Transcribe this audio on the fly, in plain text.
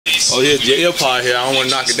Oh yeah, your ear pod here. I don't want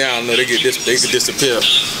to knock it down. No, they could disappear.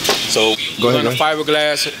 So we're gonna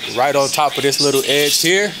fiberglass right on top of this little edge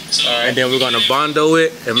here, and then we're gonna bondo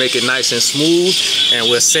it and make it nice and smooth, and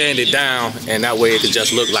we'll sand it down, and that way it can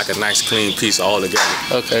just look like a nice clean piece all together.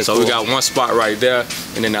 Okay. So cool. We got one spot right there,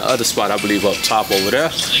 and then the other spot I believe up top over there,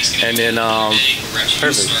 and then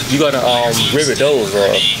perfect. You gonna rivet those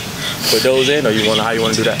or put those in, or how you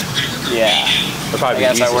wanna do that? Yeah. I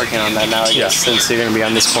guess I'm working on that now, I guess, since you're going to be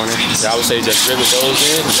on this corner. Yeah, I would say just rivet those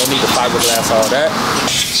in. You don't need the fiberglass, all that.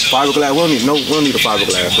 Fiberglass, we don't need the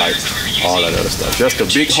fiberglass, like all that other stuff. Just the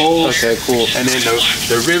big holes. Okay, cool. And then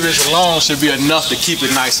the rivets alone should be enough to keep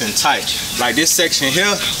it nice and tight. Like this section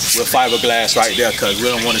here, we're fiberglass right there because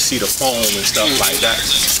we don't want to see the foam and stuff like that.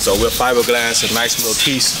 So we're fiberglass, a nice little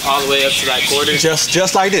piece. All the way up to that quarter?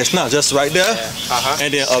 Just like this. No, just right there. Yeah.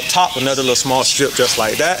 And then up top, another little small strip just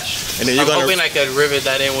like that. And then you're I'm hoping I could rivet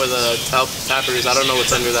that in with a tappers. I don't know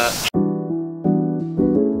what's under that.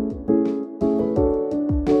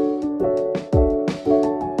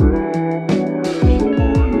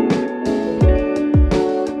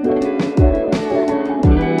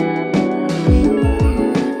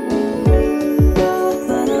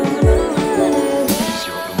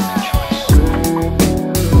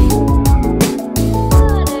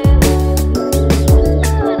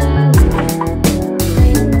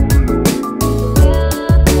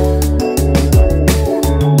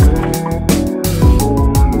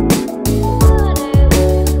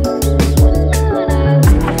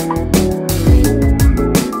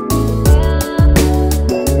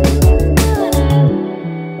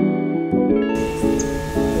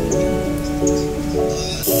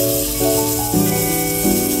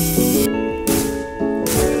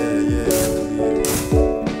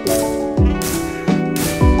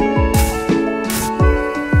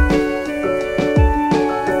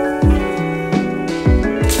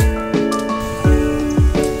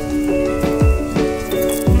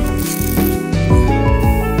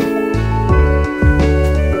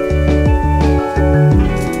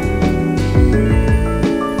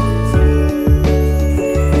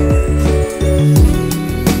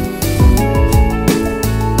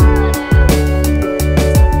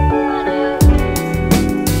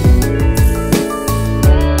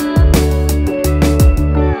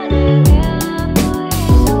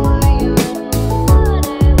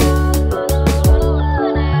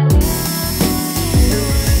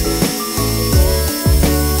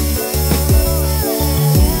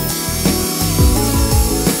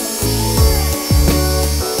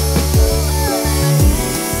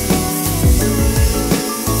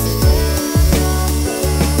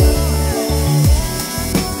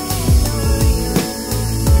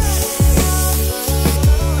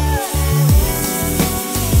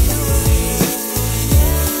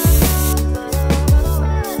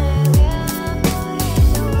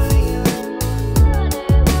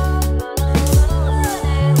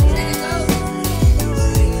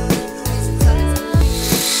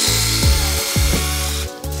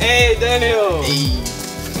 Hey, Daniel! Hey.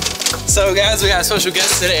 So guys, we got a special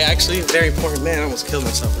guest today, actually. Very important man, I almost killed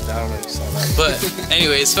myself with that. I don't know if you saw that. But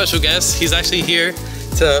anyway, special guest. He's actually here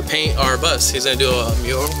to paint our bus. He's gonna do a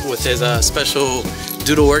mural with his special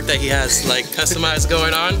doodle work that he has like customized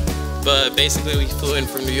going on. But basically we flew in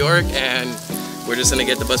from New York and we're just gonna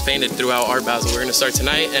get the bus painted throughout Art Basel. We're gonna start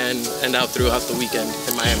tonight and end out throughout the weekend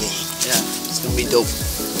in Miami. Yeah, it's gonna be dope.